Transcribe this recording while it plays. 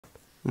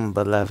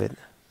Beloved,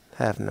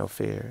 have no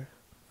fear.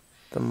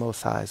 The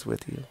Most High is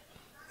with you,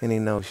 and He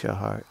knows your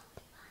heart.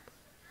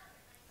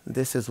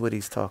 This is what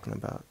He's talking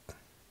about.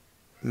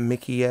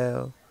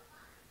 Michael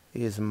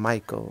is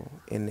Michael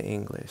in the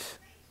English,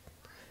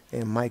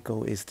 and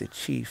Michael is the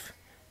chief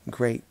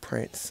great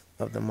prince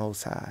of the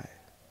Most High.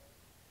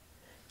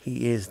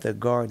 He is the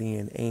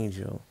guardian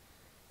angel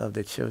of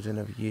the children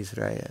of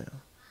Israel.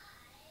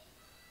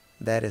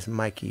 That is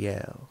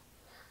Michael,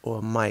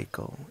 or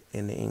Michael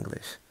in the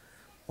English,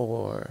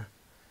 or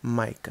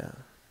Micah.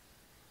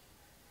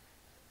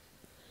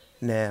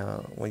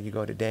 Now, when you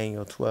go to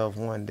Daniel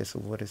 12:1, this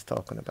is what it's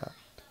talking about.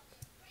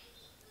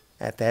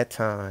 At that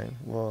time,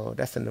 well,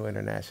 that's the New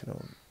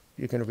International.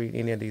 You can read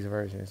any of these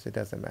versions, it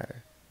doesn't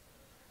matter.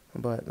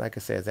 But like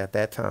it says, at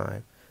that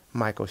time,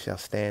 Michael shall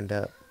stand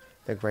up,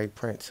 the great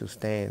prince who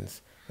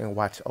stands and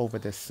watch over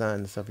the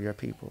sons of your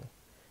people.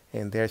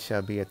 And there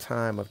shall be a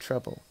time of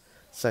trouble,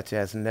 such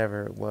as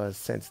never was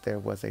since there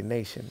was a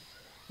nation,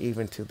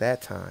 even to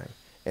that time.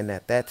 And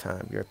at that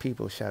time your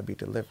people shall be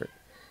delivered,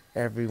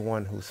 every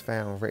one who's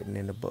found written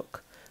in the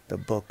book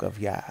of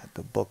Yah,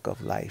 the book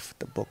of life,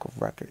 the book of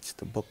records,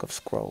 the book of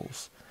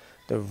scrolls,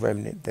 the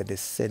remnant, the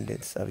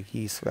descendants of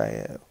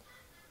Israel,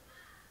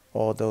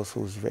 all those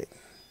who's written.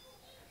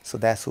 So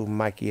that's who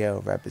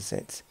Michael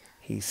represents.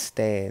 He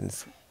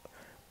stands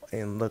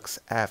and looks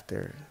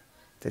after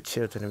the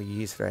children of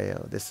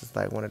Israel. This is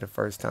like one of the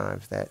first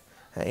times that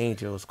an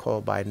angel is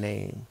called by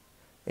name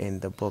in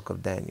the book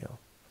of Daniel.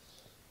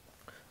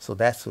 So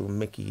that's who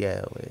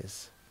Michael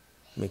is.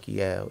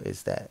 Michael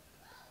is that.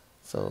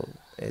 So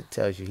it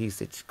tells you he's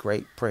the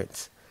great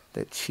prince,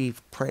 the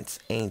chief prince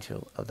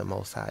angel of the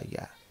Most High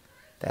Yah.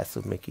 That's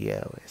who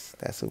Michael is.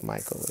 That's who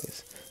Michael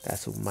is.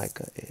 That's who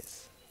Micah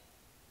is.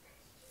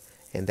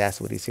 And that's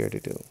what he's here to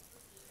do.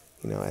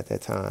 At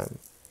that time,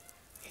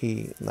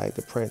 he, like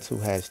the prince who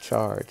has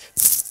charge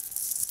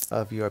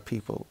of your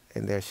people,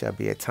 and there shall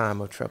be a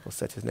time of trouble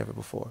such as never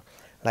before.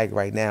 Like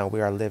right now,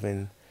 we are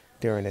living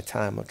during a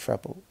time of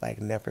trouble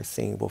like never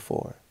seen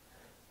before,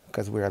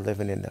 because we are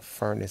living in the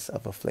furnace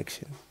of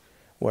affliction.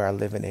 We are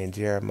living in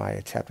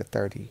Jeremiah chapter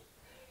 30,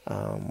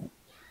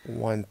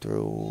 1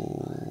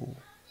 through,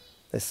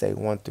 let's say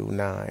 1 through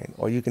 9,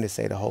 or you can just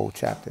say the whole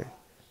chapter.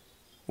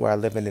 We are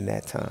living in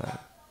that time.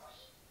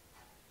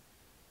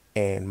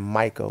 And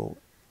Michael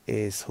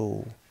is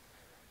who,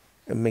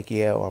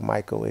 Michael or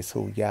Michael is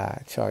who Yah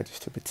charges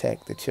to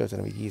protect the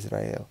children of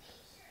Israel.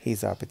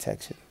 He's our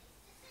protection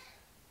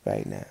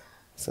right now.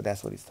 So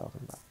that's what he's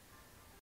talking about.